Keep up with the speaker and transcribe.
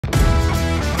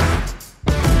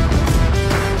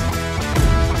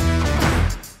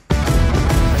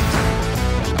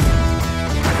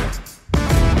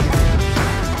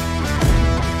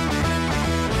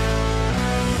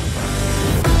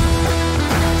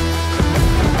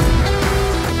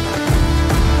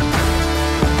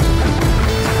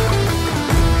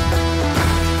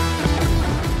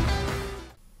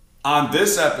On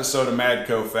this episode of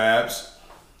Madco FAB'S,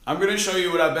 I'm going to show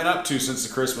you what I've been up to since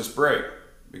the Christmas break.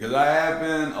 Because I have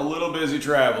been a little busy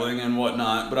traveling and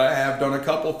whatnot, but I have done a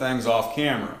couple things off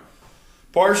camera.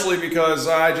 Partially because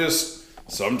I just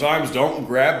sometimes don't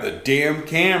grab the damn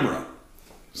camera.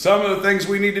 Some of the things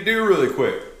we need to do really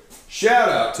quick. Shout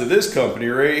out to this company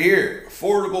right here,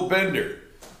 Affordable Bender.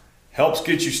 Helps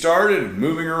get you started and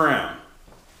moving around.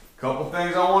 Couple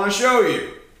things I want to show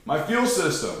you. My fuel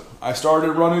system, I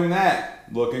started running that.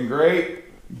 Looking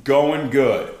great, going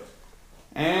good.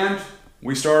 And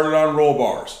we started on roll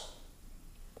bars.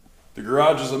 The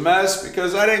garage is a mess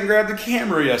because I didn't grab the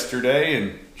camera yesterday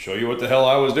and show you what the hell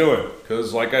I was doing.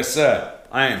 Because like I said,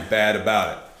 I am bad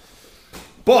about it.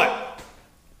 But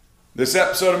this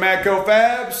episode of Madco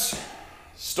FAB'S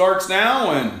starts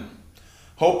now and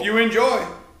hope you enjoy.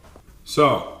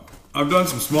 So, I've done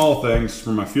some small things for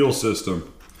my fuel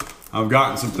system. I've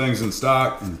gotten some things in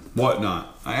stock and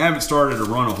whatnot. I haven't started to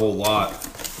run a whole lot.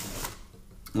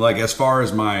 Like as far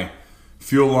as my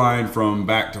fuel line from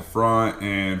back to front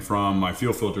and from my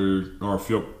fuel filter or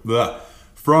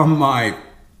from my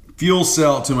fuel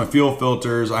cell to my fuel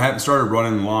filters, I haven't started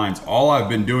running the lines. All I've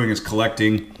been doing is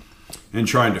collecting and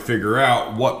trying to figure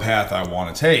out what path I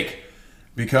want to take.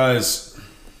 Because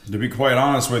to be quite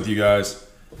honest with you guys,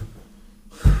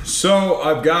 so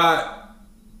I've got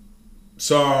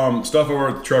some stuff over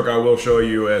at the truck I will show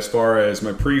you as far as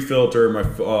my pre-filter, my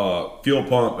fuel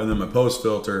pump, and then my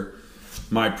post-filter.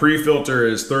 My pre-filter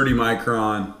is 30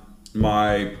 micron,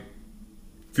 my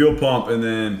fuel pump, and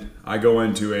then I go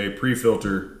into a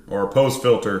pre-filter or a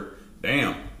post-filter.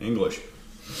 Damn, English.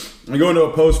 I go into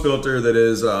a post-filter that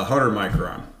is 100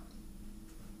 micron.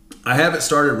 I haven't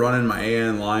started running my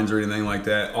AN lines or anything like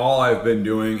that. All I've been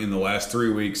doing in the last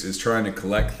 3 weeks is trying to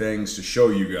collect things to show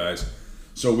you guys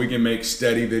so we can make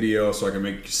steady video, so I can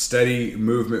make steady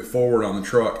movement forward on the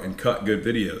truck and cut good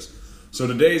videos. So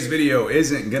today's video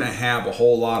isn't gonna have a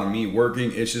whole lot of me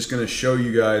working. It's just gonna show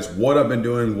you guys what I've been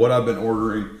doing, what I've been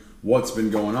ordering, what's been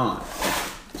going on.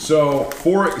 So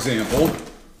for example,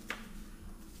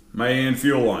 my AN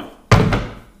fuel line.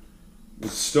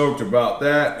 Was stoked about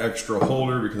that extra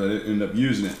holder because I didn't end up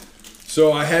using it.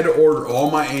 So I had to order all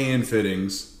my AN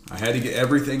fittings. I had to get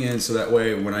everything in so that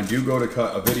way when I do go to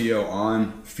cut a video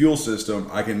on fuel system,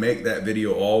 I can make that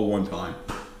video all one time.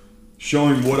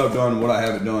 Showing what I've done, what I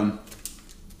haven't done.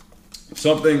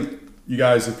 Something, you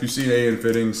guys, if you've seen AN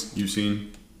fittings, you've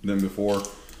seen them before.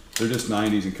 They're just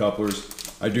 90s and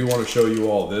couplers. I do want to show you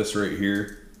all this right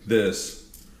here.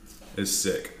 This is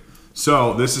sick.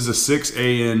 So this is a 6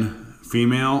 AN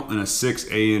female and a 6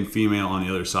 AN female on the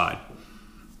other side.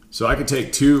 So I could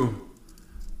take two,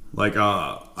 like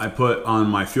I put on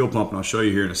my fuel pump, and I'll show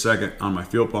you here in a second. On my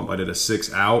fuel pump I did a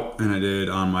 6 out, and I did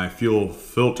on my fuel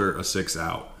filter a 6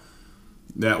 out.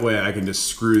 That way I can just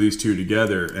screw these two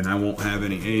together and I won't have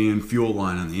any AN fuel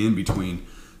line on the in-between.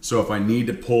 So if I need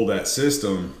to pull that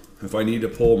system, if I need to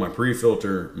pull my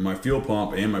pre-filter, my fuel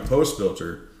pump, and my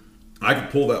post-filter, I can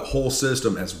pull that whole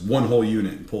system as one whole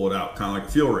unit and pull it out, kind of like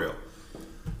a fuel rail.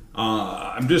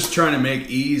 I'm just trying to make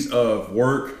ease of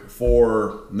work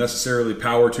for necessarily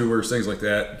power tours, things like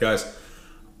that. Guys,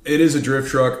 it is a drift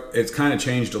truck. It's kind of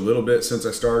changed a little bit since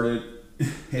I started.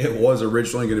 It was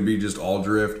originally going to be just all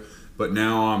drift, but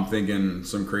now I'm thinking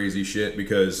some crazy shit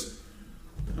because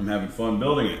I'm having fun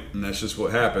building it, and that's just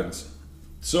what happens.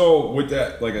 So with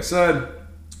that, like I said,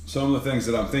 some of the things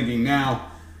that I'm thinking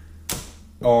now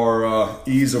are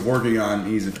ease of working on,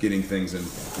 ease of getting things in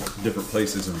different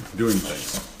places and doing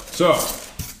things. So,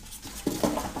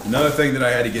 another thing that I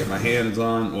had to get my hands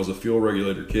on was a fuel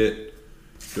regulator kit,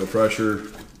 fuel pressure.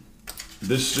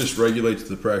 This just regulates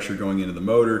the pressure going into the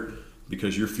motor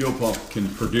because your fuel pump can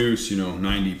produce,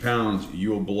 90 pounds.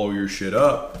 You will blow your shit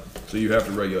up, so you have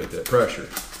to regulate that pressure.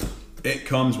 It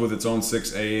comes with its own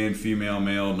 6 AN, female,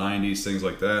 male, 90s, things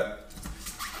like that.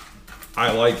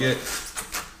 I like it.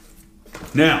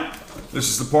 Now, this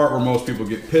is the part where most people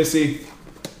get pissy,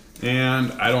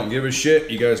 and I don't give a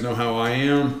shit. You guys know how I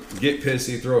am. Get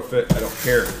pissy, throw a fit, I don't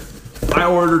care. I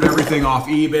ordered everything off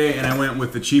eBay, and I went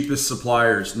with the cheapest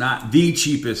suppliers. Not the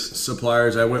cheapest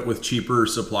suppliers, I went with cheaper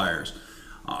suppliers.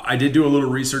 I did do a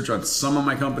little research on some of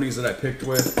my companies that I picked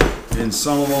with, and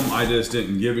some of them I just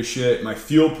didn't give a shit. My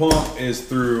fuel pump is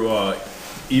through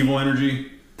Evil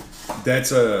Energy.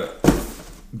 That's a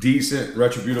decent,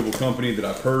 retributable company that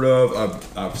I've heard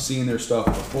of. I've seen their stuff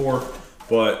before,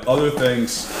 but other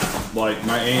things like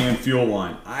my AN fuel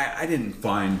line, I didn't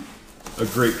find a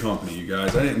great company, you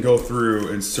guys. I didn't go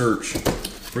through and search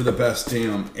for the best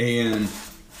damn AN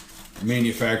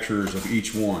manufacturers of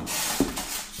each one.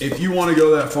 If you want to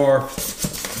go that far,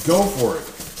 go for it.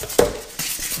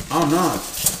 I'm not.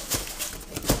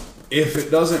 If it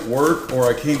doesn't work or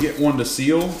I can't get one to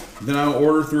seal, then I'll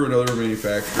order through another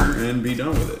manufacturer and be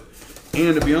done with it.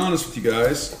 And to be honest with you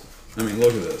guys, I mean,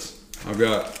 look at this. I've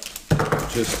got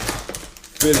just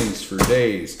fittings for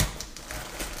days.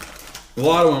 A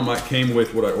lot of them came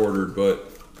with what I ordered, but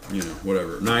you know,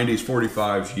 whatever. 90s,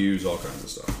 45s, U's, all kinds of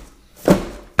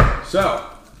stuff. So,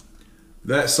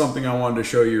 that's something I wanted to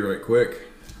show you right quick.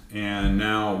 And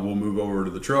now we'll move over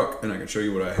to the truck and I can show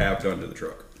you what I have done to the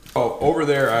truck. Oh, over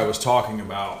there I was talking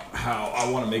about how I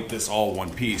want to make this all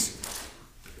one piece.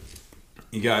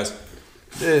 You guys,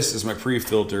 this is my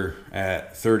pre-filter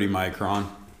at 30 micron.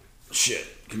 Shit,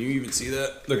 can you even see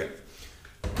that? Okay.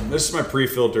 This is my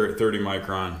pre-filter at 30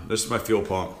 micron. This is my fuel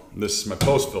pump. This is my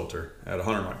post-filter at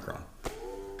 100 micron.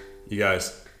 You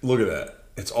guys, look at that.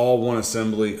 It's all one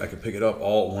assembly. I can pick it up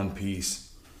all at one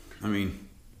piece. I mean,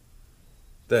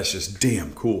 that's just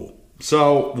damn cool.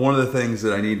 So one of the things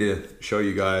that I need to show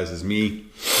you guys is me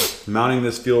mounting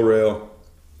this fuel rail,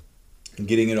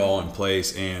 getting it all in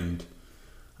place, and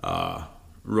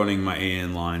running my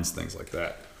AN lines, things like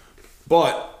that.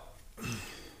 But,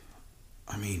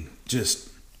 I mean, just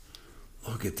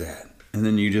look at that. And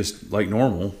then you just, like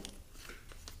normal,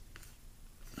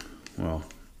 well,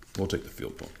 we'll take the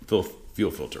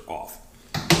fuel filter off.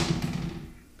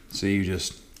 So you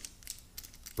just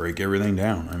break everything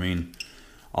down. I mean,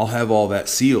 I'll have all that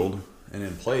sealed and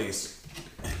in place.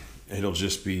 It'll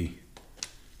just be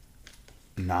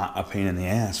not a pain in the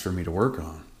ass for me to work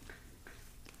on.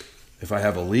 If I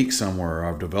have a leak somewhere or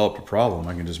I've developed a problem,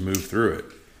 I can just move through it.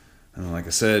 And like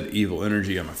I said, Evil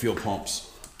Energy on my fuel pumps.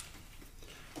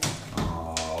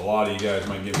 A lot of you guys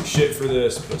might give me shit for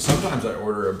this, but sometimes I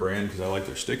order a brand because I like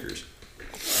their stickers.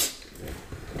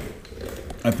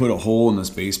 I put a hole in this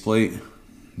base plate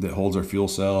that holds our fuel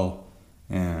cell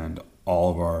and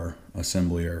all of our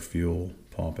assembly, our fuel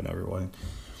pump and everything.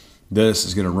 This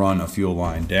is going to run a fuel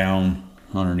line down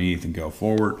underneath and go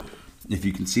forward. If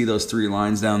you can see those three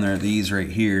lines down there, these right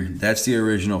here, that's the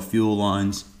original fuel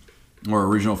lines or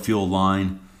original fuel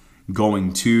line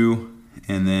going to,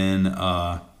 and then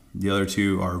the other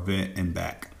two are vent and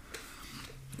back,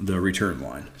 the return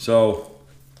line. So,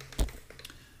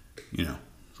 you know,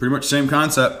 pretty much same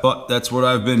concept, but that's what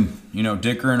I've been, you know,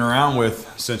 dinkering around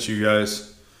with since you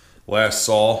guys last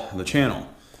saw the channel.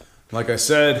 Like I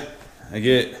said, we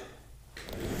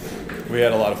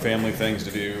had a lot of family things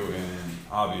to do, and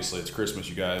obviously it's Christmas,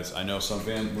 you guys. I know some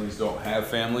families don't have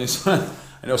families. I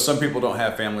know some people don't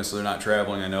have families, so they're not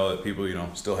traveling. I know that people, you know,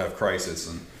 still have crisis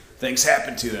and things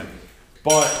happen to them.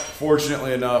 But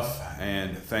fortunately enough,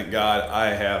 and thank God,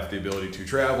 I have the ability to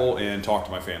travel and talk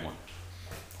to my family.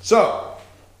 So,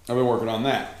 I've been working on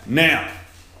that. Now,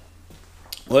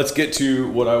 let's get to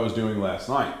what I was doing last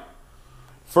night.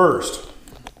 First,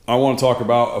 I want to talk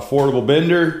about affordable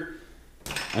bender.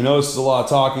 I know this is a lot of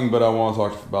talking, but I want to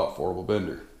talk about affordable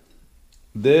bender.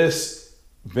 This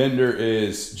bender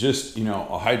is just, you know,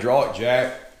 a hydraulic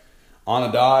jack on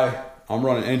a die. I'm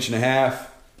running 1.5 inches.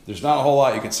 There's not a whole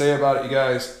lot you can say about it, you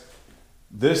guys.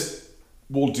 This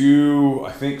will do,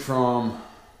 I think, from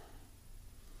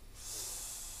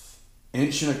 1.25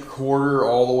 inches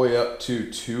all the way up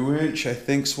to 2 inch, I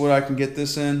think is what I can get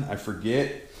this in. I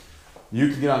forget. You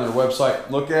can get on their website,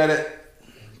 look at it.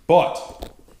 But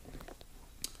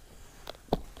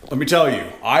let me tell you,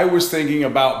 I was thinking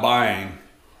about buying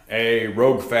a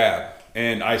Rogue Fab,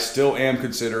 and I still am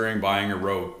considering buying a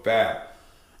Rogue Fab.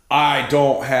 I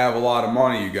don't have a lot of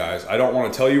money, you guys. I don't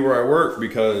want to tell you where I work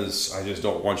because I just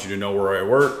don't want you to know where I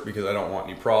work, because I don't want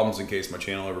any problems in case my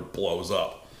channel ever blows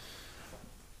up.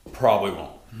 Probably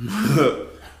won't.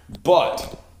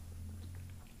 But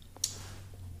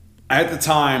at the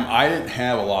time, I didn't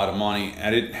have a lot of money. I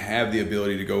didn't have the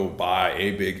ability to go buy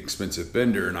a big expensive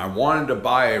bender, and I wanted to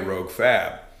buy a Rogue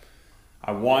Fab.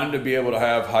 I wanted to be able to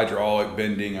have hydraulic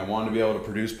bending. I wanted to be able to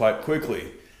produce pipe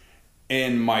quickly.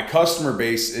 And my customer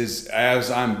base is, as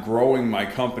I'm growing my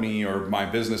company or my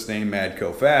business name,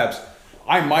 FAB'S,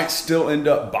 I might still end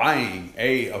up buying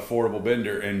a affordable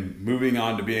bender and moving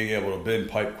on to being able to bend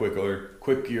pipe quicker.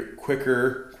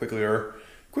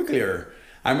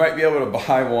 I might be able to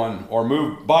buy one or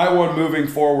buy one moving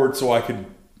forward so I could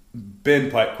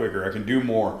bend pipe quicker. I can do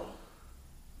more.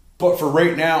 But for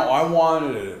right now, I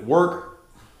wanted to work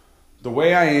the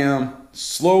way I am,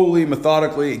 slowly,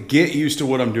 methodically, get used to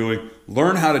what I'm doing,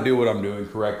 learn how to do what I'm doing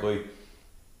correctly,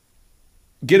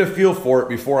 get a feel for it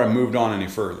before I moved on any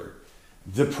further.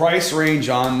 The price range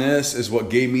on this is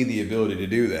what gave me the ability to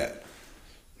do that.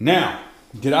 Now,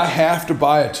 did I have to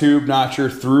buy a tube notcher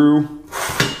through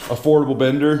affordable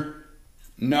bender?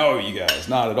 No, you guys,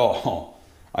 not at all.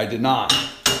 I did not.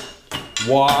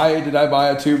 Why did I buy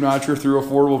a tube notcher through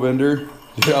Affordable Vendor?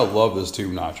 Dude, I love this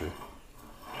tube notcher.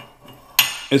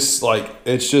 It's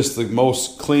just the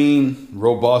most clean,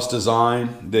 robust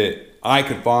design that I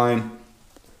could find.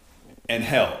 And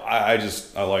hell, I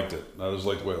liked it. I just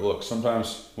like the way it looks.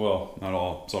 Sometimes, well, not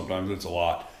all, sometimes it's a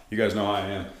lot. You guys know how I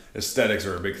am. Aesthetics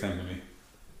are a big thing to me.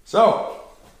 So,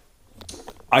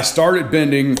 I started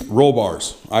bending roll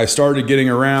bars. I started getting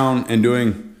around and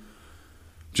doing,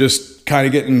 just kind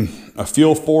of getting a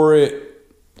feel for it.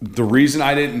 The reason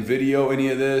I didn't video any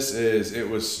of this is it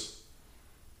was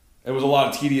a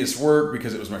lot of tedious work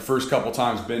because it was my first couple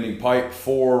times bending pipe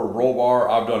for roll bar.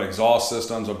 I've done exhaust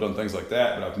systems, I've done things like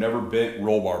that, but I've never bent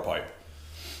roll bar pipe.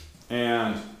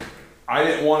 And I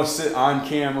didn't want to sit on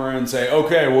camera and say,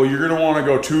 okay, well, you're going to want to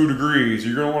go 2 degrees.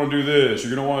 You're going to want to do this.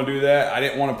 You're going to want to do that. I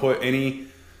didn't want to put any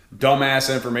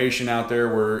dumbass information out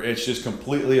there where it's just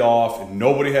completely off and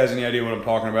nobody has any idea what I'm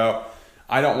talking about.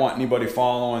 I don't want anybody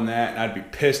following that, and I'd be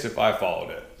pissed if I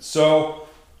followed it. So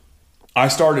I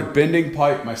started bending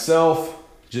pipe myself,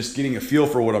 just getting a feel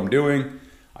for what I'm doing.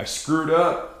 I screwed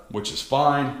up, which is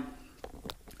fine.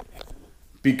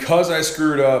 Because I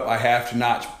screwed up, I have to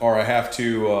notch, or I have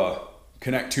to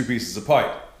connect 2 pieces of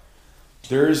pipe.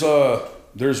 There's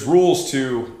rules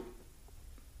to,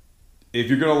 if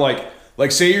you're gonna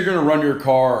like say you're gonna run your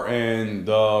car in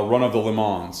the run of the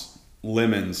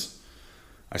Lemons.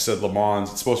 I said Le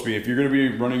Mans. It's supposed to be if you're going to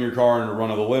be running your car in a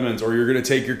run of the Lemons, or you're going to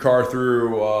take your car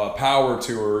through a power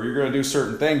tour, or you're going to do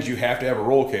certain things, you have to have a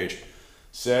roll cage.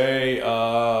 Say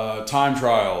time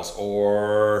trials,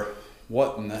 or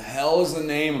what in the hell is the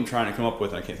name I'm trying to come up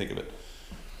with? I can't think of it.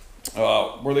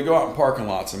 Where they go out in parking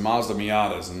lots and Mazda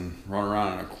Miatas and run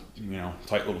around in a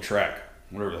tight little track,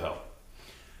 whatever the hell.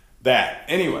 That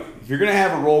anyway, if you're going to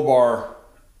have a roll bar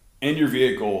in your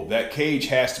vehicle, that cage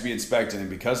has to be inspected, and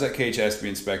because that cage has to be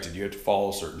inspected, you have to follow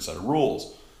a certain set of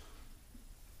rules.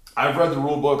 I've read the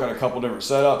rule book on a couple different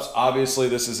setups. Obviously,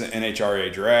 this is an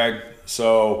NHRA drag,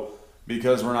 so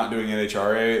because we're not doing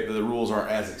NHRA, the rules aren't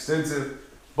as extensive,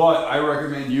 but I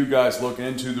recommend you guys look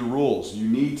into the rules. You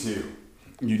need to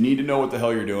know what the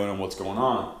hell you're doing and what's going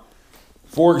on.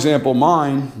 For example,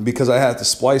 mine, because I had to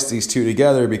splice these 2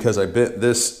 together because I bent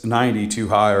this 90 too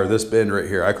high, or this bend right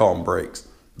here, I call them breaks.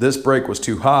 This break was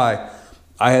too high.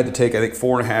 I had to take, I think,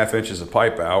 4.5 inches of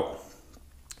pipe out.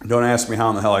 Don't ask me how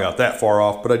in the hell I got that far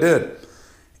off, but I did.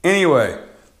 Anyway,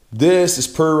 this is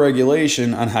per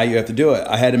regulation on how you have to do it.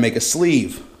 I had to make a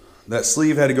sleeve. That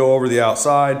sleeve had to go over the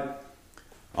outside.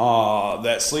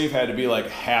 That sleeve had to be like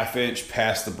 1/2 inch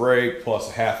past the break,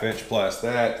 plus 1/2 inch past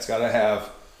that. It's got to have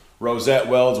rosette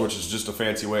welds, which is just a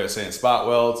fancy way of saying spot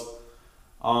welds.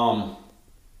 And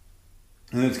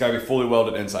then it's got to be fully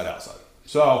welded inside outside.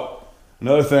 So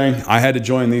another thing, I had to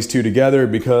join these 2 together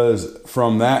because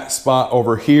from that spot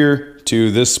over here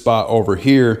to this spot over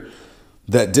here,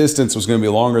 that distance was going to be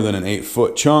longer than an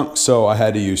 8-foot chunk. So I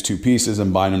had to use 2 pieces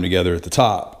and bind them together at the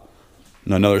top.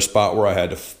 And another spot where I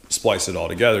had to splice it all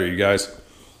together, you guys.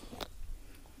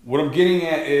 What I'm getting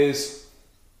at is,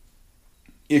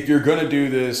 if you're going to do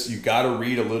this, you got to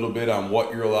read a little bit on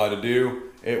what you're allowed to do.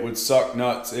 It would suck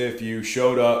nuts if you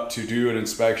showed up to do an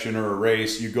inspection or a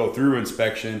race, you go through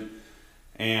inspection,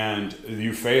 and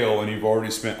you fail and you've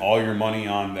already spent all your money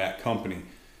on that company.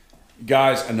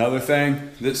 Guys, another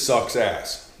thing that sucks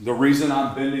ass. The reason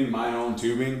I'm bending my own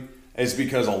tubing is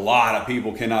because a lot of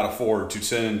people cannot afford to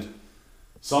send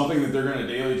something that they're going to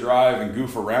daily drive and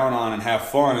goof around on and have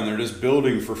fun, and they're just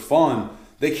building for fun.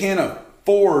 They can't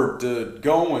afford to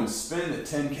go and spend a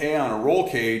 $10K on a roll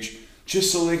cage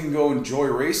just so they can go enjoy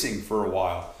racing for a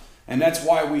while. And that's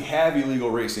why we have illegal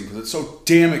racing, because it's so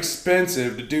damn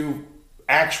expensive to do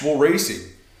actual racing.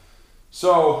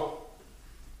 So,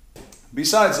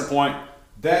 besides the point,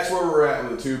 that's where we're at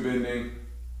with the tube bending.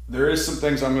 There is some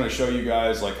things I'm going to show you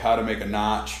guys, like how to make a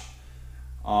notch,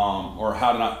 or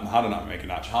how to not make a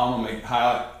notch. How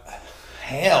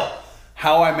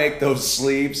I make those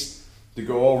sleeves to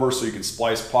go over so you can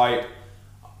splice pipe.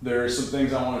 There's some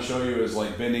things I want to show you is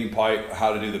like bending pipe,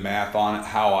 how to do the math on it,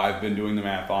 how I've been doing the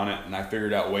math on it, and I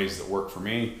figured out ways that work for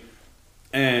me.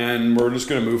 And we're just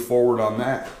going to move forward on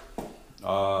that.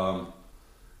 I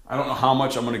don't know how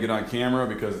much I'm going to get on camera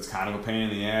because it's kind of a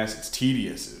pain in the ass. It's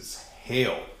tedious as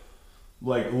hell.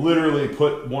 Like literally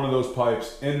put one of those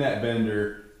pipes in that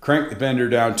bender, crank the bender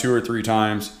down 2 or 3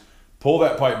 times, pull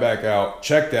that pipe back out,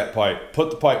 check that pipe, put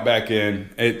the pipe back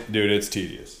in. Dude, it's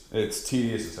tedious. It's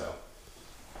tedious as hell.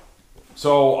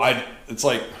 So it's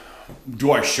like,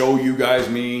 do I show you guys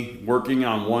me working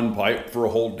on one pipe for a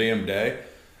whole damn day?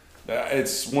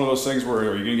 It's one of those things where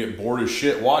you're gonna get bored as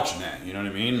shit watching that. You know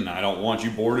what I mean? And I don't want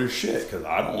you bored as shit because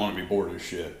I don't want to be bored as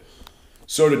shit.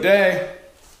 So today,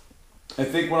 I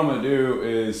think what I'm gonna do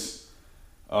is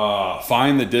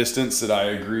find the distance that I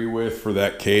agree with for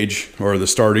that cage, or the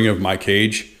starting of my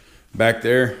cage back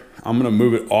there. I'm gonna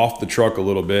move it off the truck a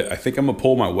little bit. I think I'm gonna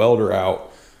pull my welder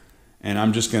out, and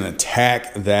I'm just gonna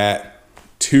tack that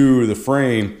to the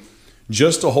frame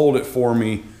just to hold it for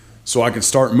me so I can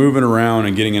start moving around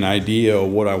and getting an idea of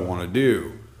what I wanna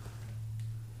do.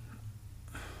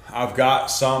 I've got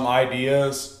some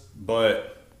ideas, but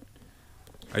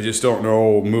I just don't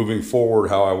know moving forward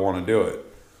how I wanna do it.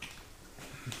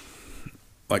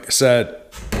 Like I said,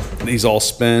 these all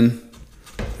spin.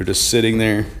 They're just sitting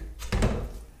there.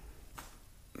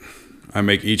 I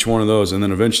make each one of those, and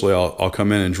then eventually I'll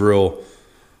come in and drill.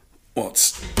 Well,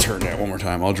 let's turn that one more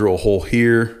time. I'll drill a hole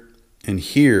here and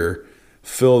here,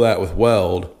 fill that with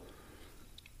weld.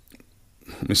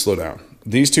 Let me slow down.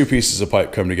 These two pieces of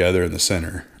pipe come together in the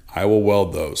center. I will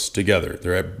weld those together.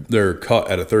 They're cut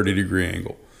at a 30-degree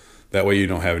angle. That way you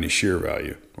don't have any shear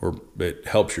value, or it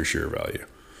helps your shear value.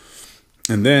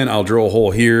 And then I'll drill a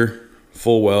hole here,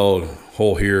 full weld,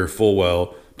 hole here, full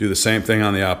weld, do the same thing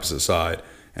on the opposite side.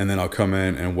 And then I'll come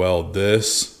in and weld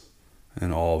this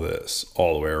and all this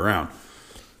all the way around.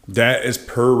 That is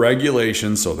per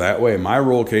regulation, so that way my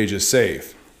roll cage is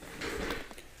safe.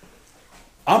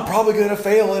 I'm probably gonna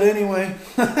fail it anyway,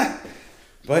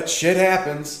 but shit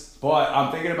happens. But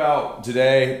I'm thinking about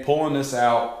today pulling this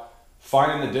out,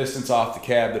 finding the distance off the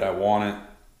cab that I want it,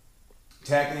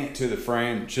 tacking it to the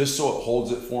frame just so it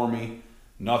holds it for me.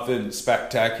 Nothing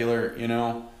spectacular, you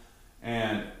know,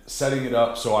 and setting it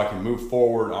up so I can move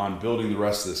forward on building the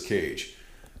rest of this cage.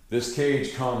 This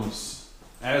cage comes,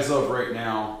 as of right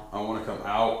now, I want to come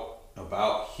out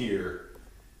about here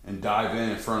and dive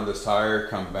in front of this tire,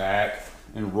 come back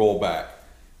and roll back.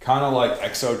 Kind of like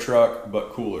Exo truck,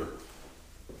 but cooler.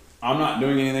 I'm not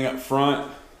doing anything up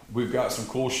front. We've got some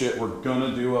cool shit we're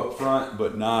gonna do up front,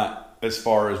 but not as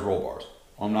far as roll bars.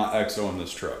 I'm not Exoing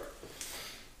this truck.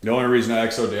 The only reason I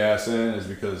Exoed the ass in is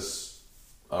because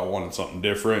I wanted something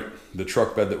different. The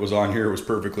truck bed that was on here was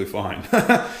perfectly fine.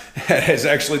 It's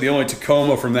actually the only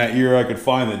Tacoma from that year I could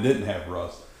find that didn't have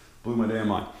rust. Blew my damn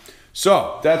mind.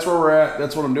 So that's where we're at.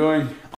 That's what I'm doing.